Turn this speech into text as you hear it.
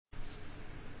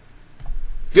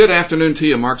Good afternoon to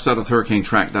you. Mark Stott with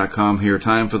HurricaneTrack.com here.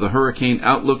 Time for the Hurricane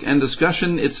Outlook and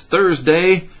Discussion. It's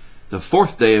Thursday, the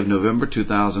 4th day of November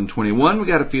 2021. We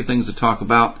got a few things to talk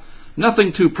about.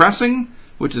 Nothing too pressing,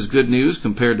 which is good news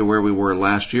compared to where we were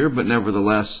last year, but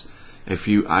nevertheless, a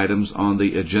few items on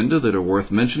the agenda that are worth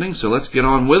mentioning. So let's get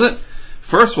on with it.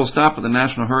 First, we'll stop at the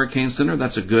National Hurricane Center.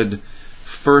 That's a good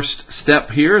first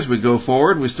step here as we go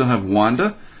forward. We still have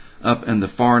Wanda up in the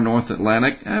far North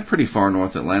Atlantic, pretty far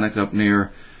North Atlantic, up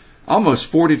near almost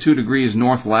 42 degrees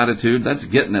north latitude. That's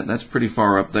getting it. That's pretty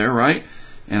far up there, right?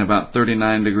 And about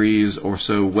 39 degrees or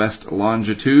so west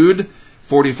longitude,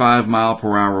 45 mile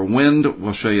per hour wind.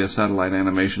 We'll show you a satellite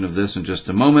animation of this in just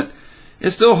a moment.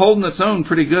 It's still holding its own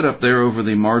pretty good up there over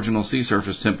the marginal sea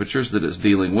surface temperatures that it's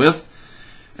dealing with.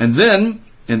 And then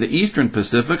in the eastern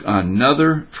Pacific,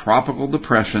 another tropical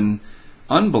depression.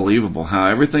 Unbelievable how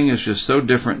everything is just so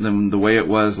different than the way it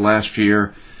was last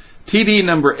year. TD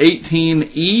number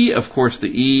 18E, of course the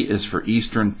E is for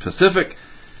Eastern Pacific.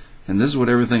 And this is what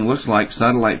everything looks like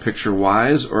satellite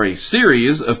picture-wise, or a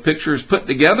series of pictures put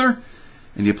together.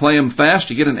 And you play them fast,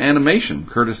 you get an animation,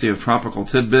 courtesy of Tropical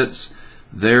Tidbits.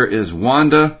 There is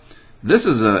Wanda. This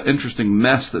is an interesting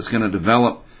mess that's going to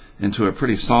develop into a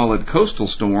pretty solid coastal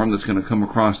storm that's going to come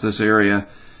across this area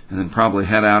and then probably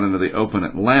head out into the open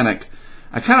Atlantic.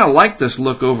 I kind of like this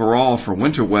look overall for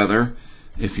winter weather,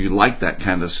 if you like that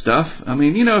kind of stuff. I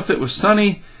mean, you know, if it was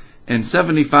sunny and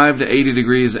 75 to 80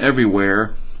 degrees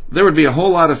everywhere, there would be a whole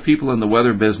lot of people in the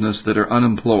weather business that are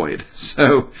unemployed.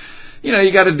 So, you know,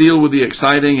 you got to deal with the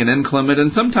exciting and inclement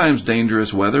and sometimes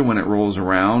dangerous weather when it rolls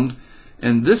around.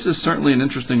 And this is certainly an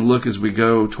interesting look as we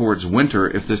go towards winter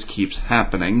if this keeps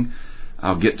happening.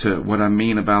 I'll get to what I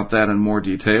mean about that in more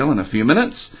detail in a few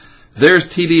minutes. There's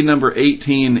TD number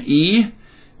 18E.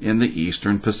 In the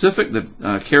Eastern Pacific,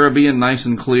 the Caribbean, nice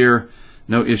and clear,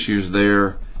 no issues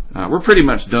there. We're pretty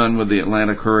much done with the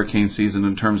Atlantic hurricane season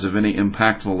in terms of any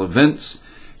impactful events.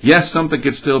 Yes, something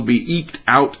could still be eked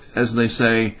out, as they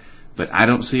say, but I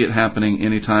don't see it happening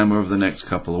anytime over the next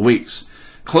couple of weeks.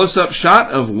 Close-up shot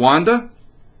of Wanda.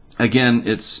 Again,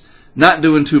 it's not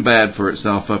doing too bad for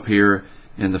itself up here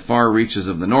in the far reaches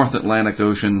of the North Atlantic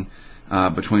Ocean,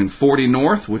 between 40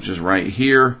 north, which is right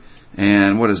here,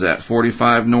 and what is that,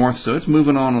 45 north, so it's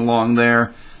moving on along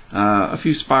there. A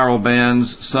few spiral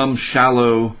bands, some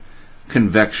shallow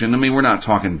convection. I mean, we're not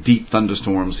talking deep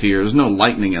thunderstorms here. There's no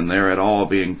lightning in there at all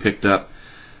being picked up.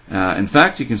 In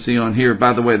fact, you can see on here,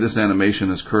 by the way, this animation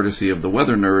is courtesy of the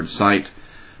Weather Nerd site,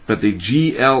 but the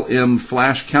GLM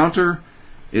flash counter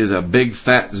is a big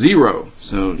fat 0.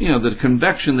 So, you know, the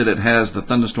convection that it has, the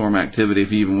thunderstorm activity,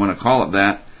 if you even want to call it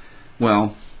that,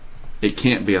 well, it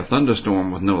can't be a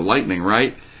thunderstorm with no lightning,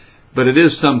 right? But it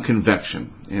is some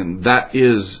convection, and that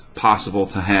is possible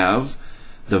to have.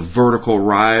 The vertical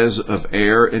rise of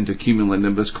air into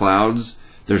cumulonimbus clouds.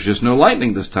 There's just no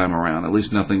lightning this time around, at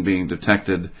least nothing being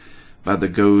detected by the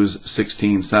GOES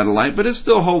 16 satellite, but it's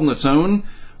still holding its own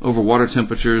over water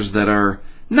temperatures that are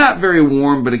not very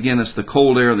warm, but again, it's the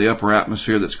cold air in the upper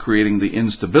atmosphere that's creating the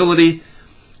instability,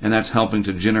 and that's helping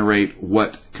to generate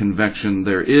what convection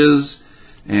there is.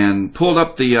 And pulled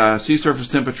up the sea surface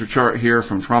temperature chart here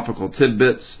from Tropical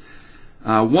Tidbits.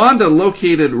 Wanda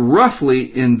located roughly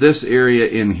in this area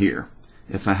in here.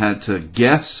 If I had to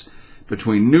guess,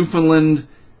 between Newfoundland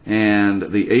and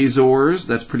the Azores,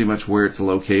 that's pretty much where it's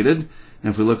located.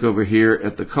 And if we look over here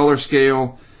at the color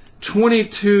scale,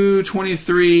 22,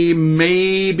 23,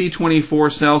 maybe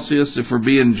 24 Celsius if we're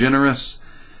being generous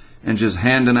and just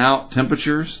handing out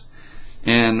temperatures.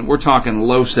 And we're talking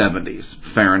low 70s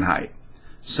Fahrenheit.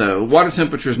 So water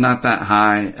temperature is not that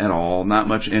high at all, not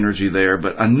much energy there,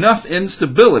 but enough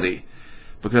instability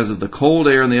because of the cold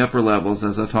air in the upper levels,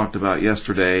 as I talked about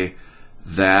yesterday,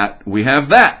 that we have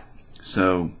that.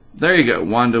 So there you go.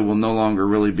 Wanda will no longer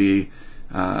really be,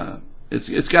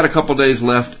 it's got a couple days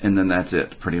left, and then that's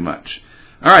it, pretty much.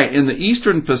 All right, in the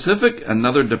Eastern Pacific,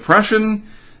 another depression.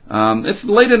 It's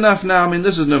late enough now. I mean,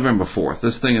 this is November 4th.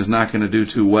 This thing is not going to do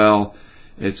too well.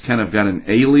 It's kind of got an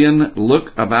alien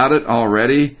look about it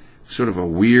already, sort of a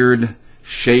weird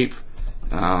shape.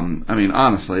 I mean,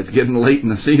 honestly, it's getting late in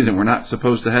the season. We're not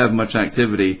supposed to have much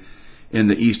activity in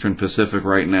the Eastern Pacific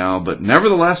right now, but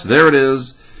nevertheless, there it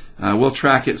is. We'll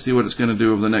track it, see what it's going to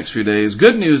do over the next few days.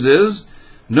 Good news is,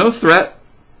 no threat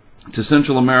to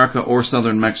Central America or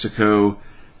Southern Mexico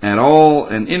at all,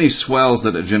 and any swells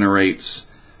that it generates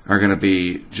are going to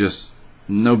be just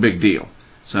no big deal.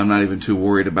 So I'm not even too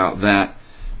worried about that.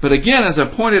 But again, as I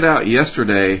pointed out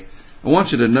yesterday, I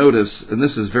want you to notice, and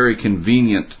this is very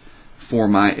convenient for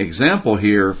my example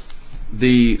here,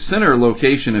 the center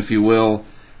location, if you will,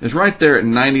 is right there at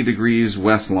 90 degrees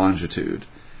west longitude.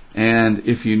 And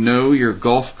if you know your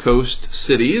Gulf Coast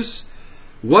cities,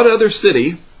 what other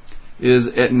city is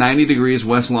at 90 degrees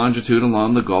west longitude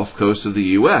along the Gulf Coast of the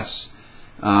U.S.?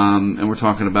 And we're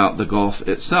talking about the Gulf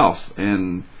itself.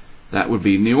 And that would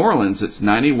be New Orleans. It's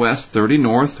 90 west, 30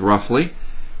 north, roughly.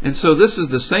 And so this is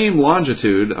the same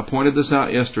longitude, I pointed this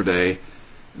out yesterday,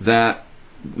 that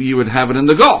you would have it in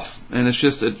the Gulf. And it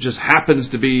just happens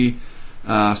to be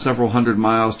several hundred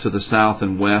miles to the south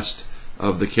and west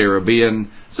of the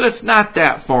Caribbean. So it's not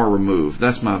that far removed.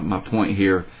 That's my point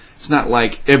here. It's not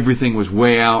like everything was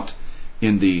way out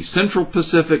in the central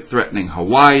Pacific threatening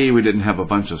Hawaii. We didn't have a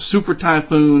bunch of super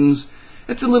typhoons.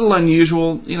 It's a little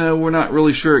unusual. You know, we're not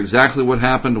really sure exactly what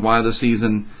happened, why the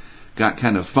season got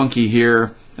kind of funky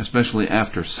here, especially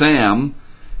after Sam.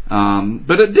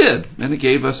 But it did, and it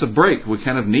gave us a break. We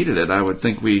kind of needed it. I would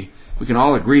think we can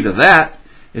all agree to that.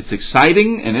 It's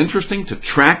exciting and interesting to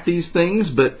track these things,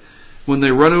 but when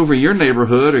they run over your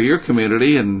neighborhood or your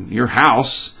community and your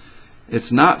house,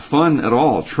 it's not fun at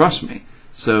all, trust me.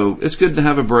 So it's good to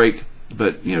have a break,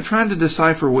 but trying to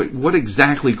decipher what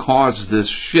exactly caused this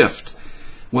shift.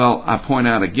 Well, I point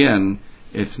out again,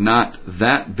 it's not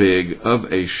that big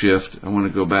of a shift. I want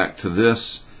to go back to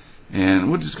this, and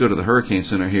we'll just go to the Hurricane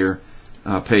Center here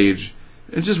page.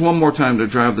 And just one more time to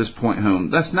drive this point home.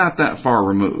 That's not that far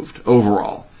removed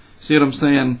overall. See what I'm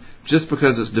saying? Just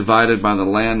because it's divided by the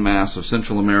landmass of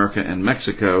Central America and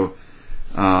Mexico,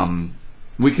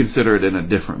 we consider it in a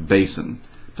different basin.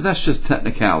 But that's just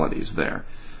technicalities there.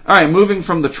 All right, moving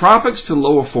from the tropics to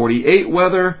lower 48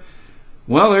 weather.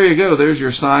 Well, there you go. There's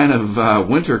your sign of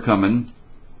winter coming.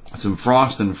 Some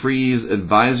frost and freeze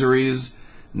advisories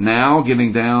now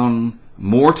getting down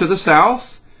more to the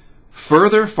south.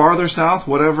 Farther south,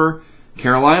 whatever.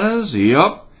 Carolinas,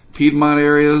 yep. Piedmont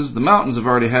areas, the mountains have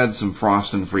already had some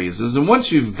frost and freezes. And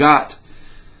once you've got,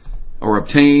 or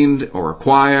obtained, or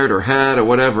acquired, or had, or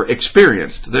whatever,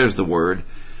 experienced, there's the word.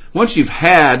 Once you've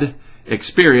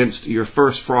experienced your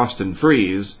first frost and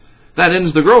freeze, that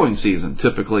ends the growing season,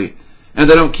 typically. And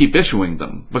they don't keep issuing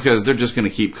them, because they're just going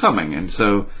to keep coming. And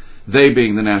so, they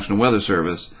being the National Weather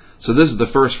Service. So this is the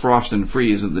first frost and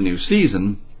freeze of the new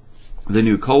season, the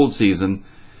new cold season,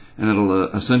 and it'll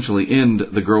essentially end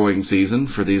the growing season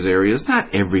for these areas.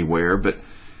 Not everywhere, but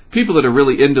people that are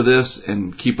really into this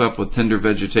and keep up with tender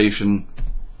vegetation,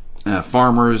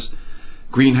 farmers,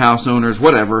 greenhouse owners,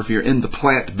 whatever, if you're in the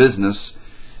plant business,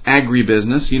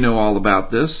 agribusiness, you know all about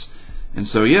this. And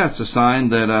so, yeah, it's a sign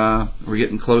that we're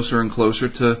getting closer and closer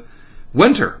to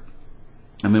winter.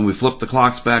 I mean, we flipped the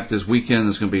clocks back this weekend.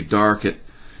 It's going to be dark at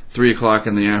 3 o'clock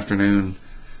in the afternoon.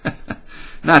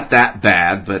 Not that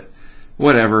bad, but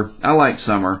whatever. I like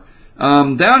summer.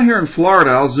 Down here in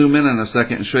Florida, I'll zoom in a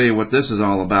second and show you what this is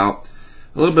all about.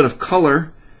 A little bit of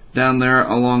color down there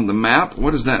along the map.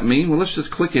 What does that mean? Well, let's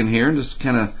just click in here and just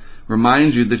kind of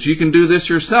remind you that you can do this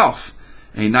yourself.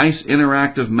 A nice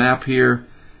interactive map here.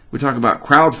 We talk about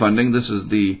crowdfunding. This is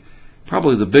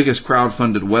probably the biggest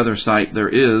crowdfunded weather site there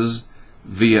is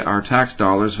via our tax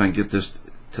dollars, if I can get this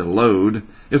to load.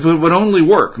 If it would only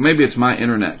work. Maybe it's my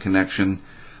internet connection,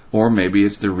 or maybe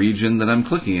it's the region that I'm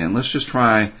clicking in. Let's just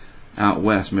try out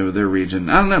west, maybe their region.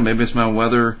 I don't know, maybe it's my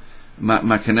weather,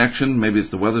 my connection, maybe it's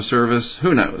the weather service,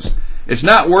 who knows. It's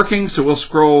not working, so we'll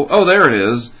scroll. Oh, there it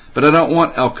is, but I don't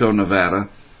want Elko, Nevada.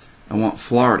 I want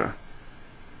Florida.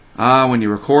 When you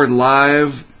record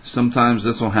live, sometimes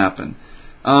this will happen.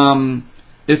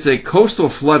 It's a coastal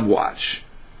flood watch,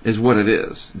 is what it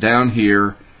is, down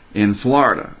here in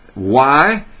Florida.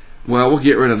 Why? Well, we'll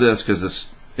get rid of this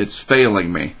because it's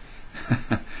failing me.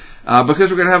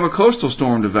 Because we're going to have a coastal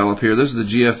storm develop here. This is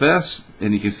the GFS,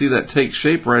 and you can see that takes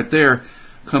shape right there.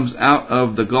 Comes out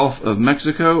of the Gulf of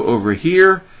Mexico over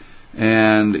here,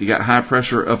 and you got high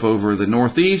pressure up over the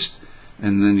northeast,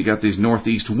 and then you got these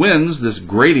northeast winds, this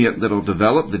gradient that'll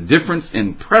develop, the difference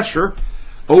in pressure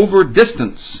over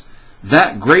distance.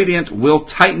 That gradient will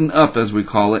tighten up, as we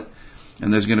call it,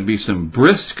 and there's going to be some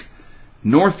brisk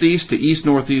northeast to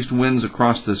east-northeast winds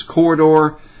across this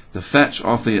corridor, the fetch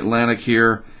off the Atlantic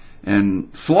here,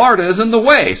 and Florida is in the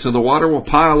way, so the water will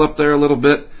pile up there a little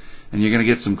bit, and you're going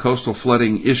to get some coastal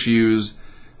flooding issues,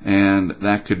 and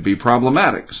that could be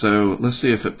problematic. So let's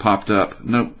see if it popped up.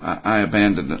 Nope, I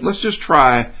abandoned it. Let's just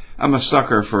try. I'm a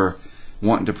sucker for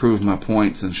wanting to prove my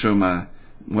points and show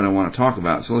what I want to talk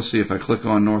about. So let's see if I click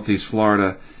on Northeast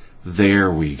Florida.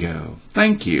 There we go.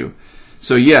 Thank you.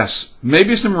 So yes,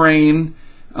 maybe some rain,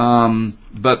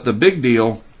 but the big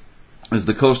deal is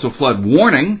the coastal flood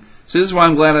warning. See, this is why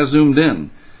I'm glad I zoomed in.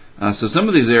 So some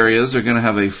of these areas are going to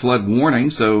have a flood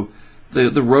warning. So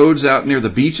the roads out near the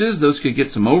beaches, those could get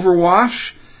some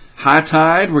overwash. High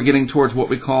tide, we're getting towards what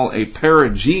we call a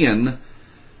Perigean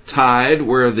Tide,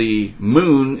 where the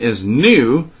moon is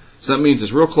new. So that means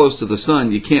it's real close to the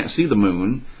sun. You can't see the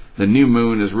moon. The new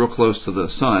moon is real close to the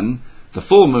sun. The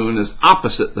full moon is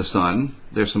opposite the sun.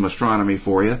 There's some astronomy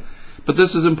for you. But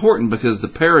this is important because the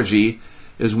perigee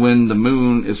is when the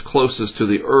moon is closest to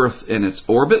the earth in its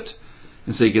orbit.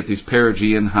 And so you get these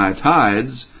perigean high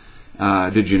tides.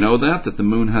 Did you know that the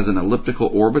moon has an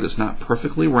elliptical orbit? It's not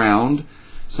perfectly round.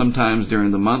 Sometimes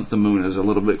during the month the moon is a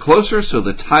little bit closer, so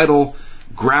the tidal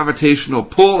gravitational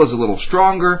pull is a little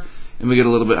stronger, and we get a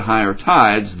little bit higher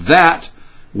tides. That,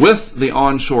 with the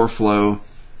onshore flow,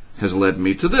 has led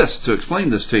me to this, to explain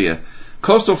this to you.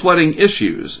 Coastal flooding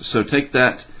issues. So take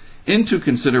that into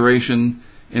consideration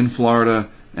in Florida,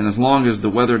 and as long as the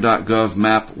weather.gov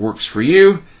map works for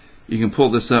you, you can pull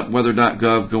this up,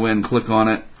 weather.gov, go in, click on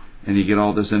it, and you get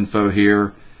all this info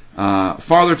here.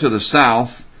 Farther to the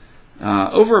south,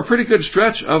 over a pretty good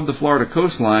stretch of the Florida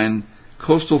coastline,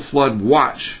 coastal flood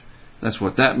watch. That's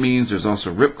what that means. There's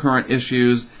also rip current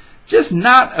issues. Just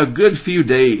not a good few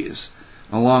days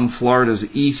along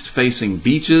Florida's east-facing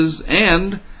beaches,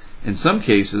 and in some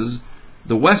cases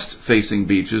the west-facing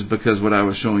beaches, because what I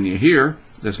was showing you here,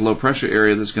 this low-pressure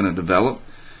area that's going to develop,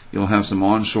 you'll have some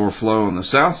onshore flow on the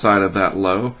south side of that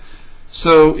low.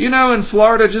 So, in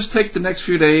Florida, just take the next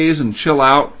few days and chill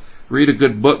out, read a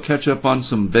good book, catch up on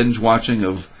some binge watching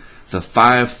of the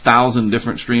 5,000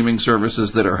 different streaming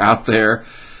services that are out there,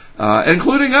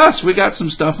 including us. We got some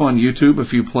stuff on YouTube, a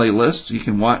few playlists. You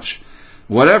can watch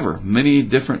whatever, many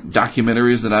different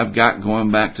documentaries that I've got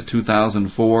going back to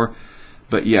 2004.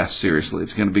 But yes, seriously,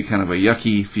 it's going to be kind of a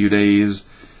yucky few days.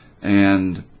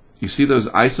 And you see those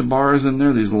isobars in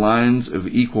there, these lines of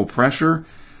equal pressure?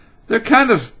 They're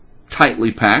kind of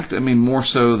tightly packed. I mean, more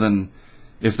so than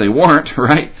if they weren't,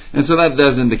 right? And so that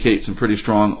does indicate some pretty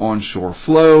strong onshore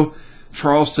flow.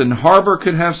 Charleston Harbor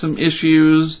could have some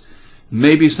issues.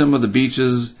 Maybe some of the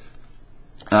beaches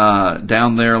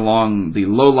down there along the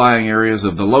low-lying areas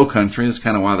of the low country. That's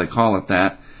kind of why they call it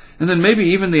that. And then maybe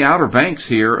even the Outer Banks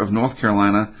here of North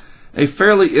Carolina, a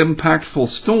fairly impactful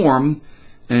storm.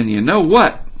 And you know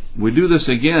what? We do this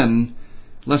again,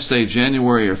 let's say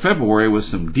January or February, with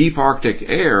some deep Arctic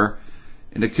air,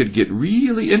 and it could get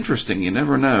really interesting. You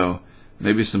never know.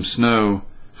 Maybe some snow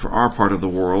for our part of the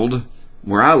world,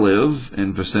 where I live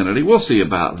in vicinity. We'll see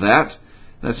about that.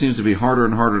 That seems to be harder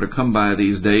and harder to come by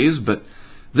these days, but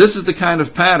this is the kind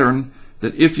of pattern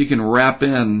that if you can wrap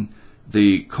in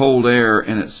the cold air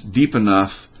and it's deep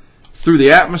enough through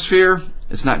the atmosphere,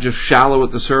 it's not just shallow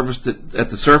at the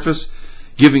surface,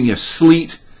 giving you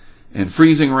sleet and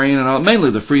freezing rain, and all, mainly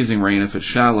the freezing rain if it's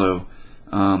shallow.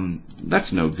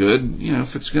 That's no good.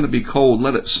 If it's going to be cold,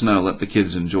 let it snow. Let the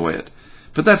kids enjoy it.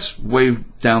 But that's way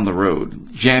down the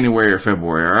road, January or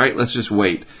February, all right? Let's just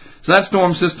wait. So that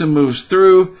storm system moves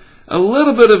through, a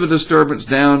little bit of a disturbance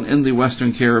down in the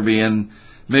Western Caribbean,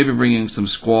 maybe bringing some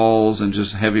squalls and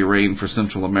just heavy rain for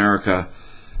Central America.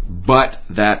 But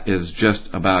that is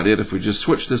just about it. If we just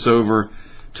switch this over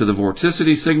to the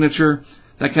vorticity signature,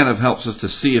 that kind of helps us to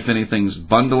see if anything's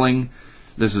bundling.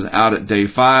 This is out at day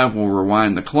 5. We'll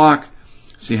rewind the clock,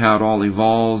 see how it all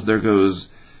evolves. There goes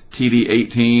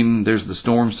TD18. There's the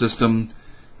storm system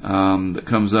that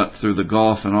comes up through the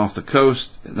Gulf and off the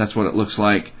coast. That's what it looks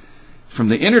like from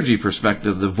the energy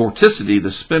perspective, the vorticity,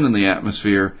 the spin in the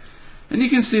atmosphere. And you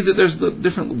can see that there's the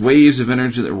different waves of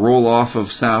energy that roll off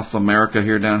of South America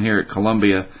here down here at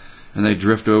Columbia, and they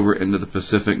drift over into the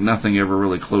Pacific. Nothing ever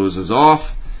really closes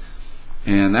off.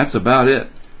 And that's about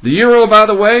it. The Euro, by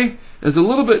the way, is a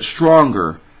little bit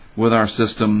stronger with our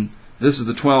system. This is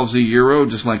the 12Z Euro,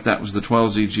 just like that was the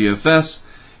 12Z GFS.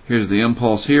 Here's the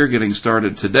impulse here, getting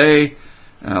started today.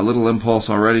 A little impulse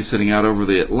already sitting out over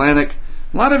the Atlantic.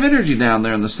 A lot of energy down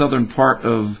there in the southern part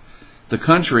of the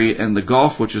country and the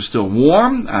Gulf, which is still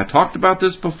warm. I talked about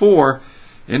this before,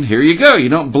 and here you go. You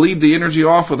don't bleed the energy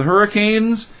off with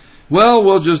hurricanes? Well,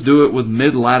 we'll just do it with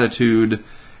mid-latitude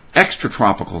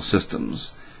extratropical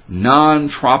systems.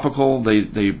 Non-tropical,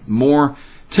 they more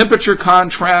temperature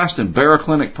contrast and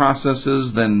baroclinic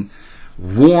processes than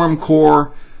warm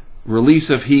core release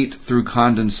of heat through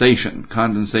condensation.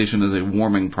 Condensation is a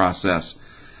warming process.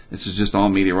 This is just all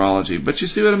meteorology. But you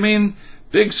see what I mean?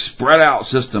 Big spread out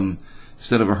system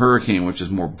instead of a hurricane, which is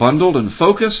more bundled and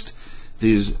focused.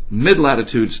 These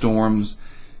mid-latitude storms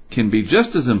can be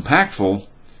just as impactful,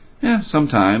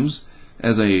 sometimes,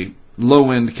 as a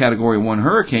low-end Category 1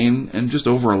 hurricane and just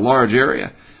over a large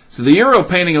area. So the Euro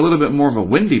painting a little bit more of a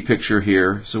windy picture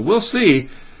here. So we'll see.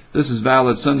 This is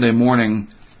valid Sunday morning.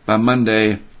 By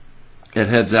Monday, it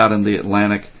heads out in the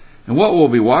Atlantic. And what we'll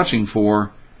be watching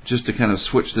for just to kind of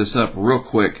switch this up real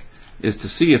quick, is to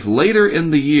see if later in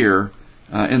the year,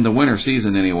 in the winter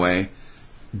season anyway,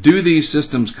 do these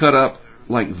systems cut up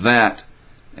like that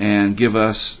and give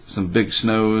us some big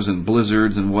snows and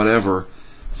blizzards and whatever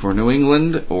for New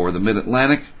England or the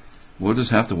Mid-Atlantic. We'll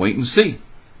just have to wait and see.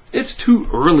 It's too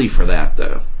early for that,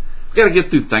 though. We've got to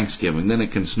get through Thanksgiving, then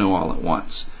it can snow all at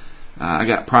once. I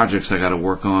got projects I got to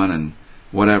work on and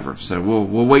whatever, so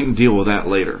we'll wait and deal with that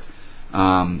later.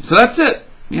 So that's it.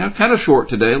 Kind of short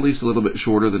today, at least a little bit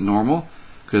shorter than normal,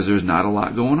 because there's not a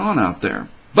lot going on out there.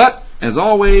 But, as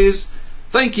always,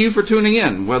 thank you for tuning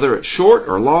in, whether it's short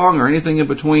or long or anything in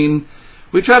between.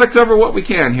 We try to cover what we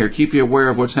can here, keep you aware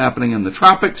of what's happening in the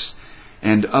tropics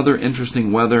and other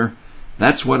interesting weather.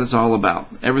 That's what it's all about.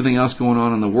 Everything else going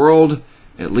on in the world,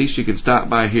 at least you can stop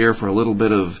by here for a little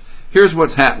bit of, here's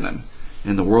what's happening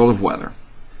in the world of weather.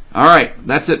 All right,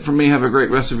 that's it from me. Have a great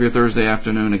rest of your Thursday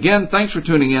afternoon. Again, thanks for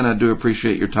tuning in. I do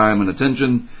appreciate your time and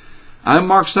attention. I'm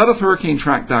Mark Sudduth,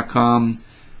 HurricaneTrack.com.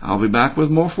 I'll be back with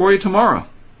more for you tomorrow.